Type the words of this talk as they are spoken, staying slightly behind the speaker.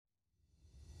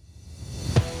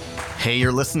Hey,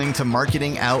 you're listening to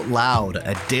Marketing Out Loud,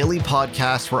 a daily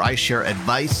podcast where I share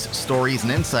advice, stories,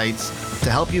 and insights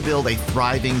to help you build a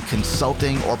thriving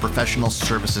consulting or professional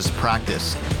services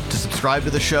practice. To subscribe to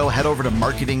the show, head over to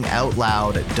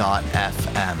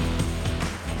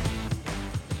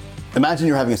marketingoutloud.fm. Imagine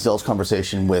you're having a sales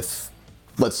conversation with,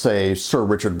 let's say, Sir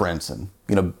Richard Branson,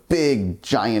 big,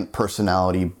 giant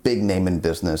personality, big name in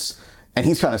business, and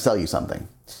he's trying to sell you something.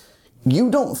 You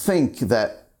don't think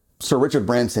that Sir Richard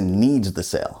Branson needs the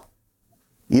sale.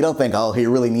 You don't think, oh, he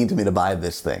really needs me to buy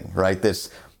this thing, right?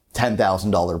 This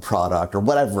 $10,000 product or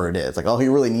whatever it is. Like, oh, he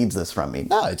really needs this from me.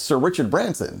 No, it's Sir Richard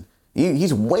Branson.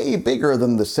 He's way bigger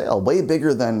than the sale, way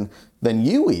bigger than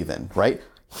you even, right?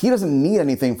 He doesn't need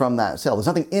anything from that sale. There's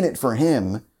nothing in it for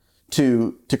him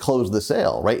to close the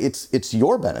sale, right? It's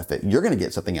your benefit. You're going to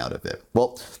get something out of it.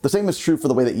 Well, the same is true for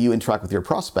the way that you interact with your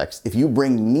prospects. If you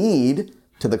bring need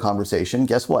to the conversation,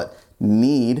 guess what?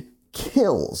 Need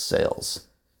kills sales.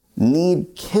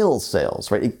 Need kills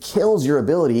sales, right? It kills your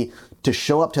ability to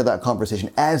show up to that conversation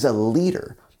as a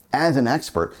leader, as an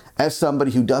expert, as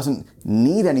somebody who doesn't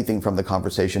need anything from the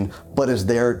conversation, but is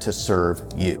there to serve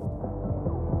you.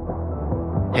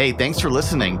 Hey, thanks for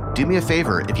listening. Do me a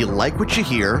favor, if you like what you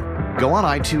hear, go on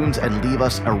iTunes and leave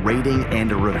us a rating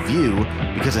and a review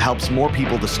because it helps more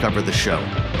people discover the show.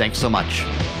 Thanks so much.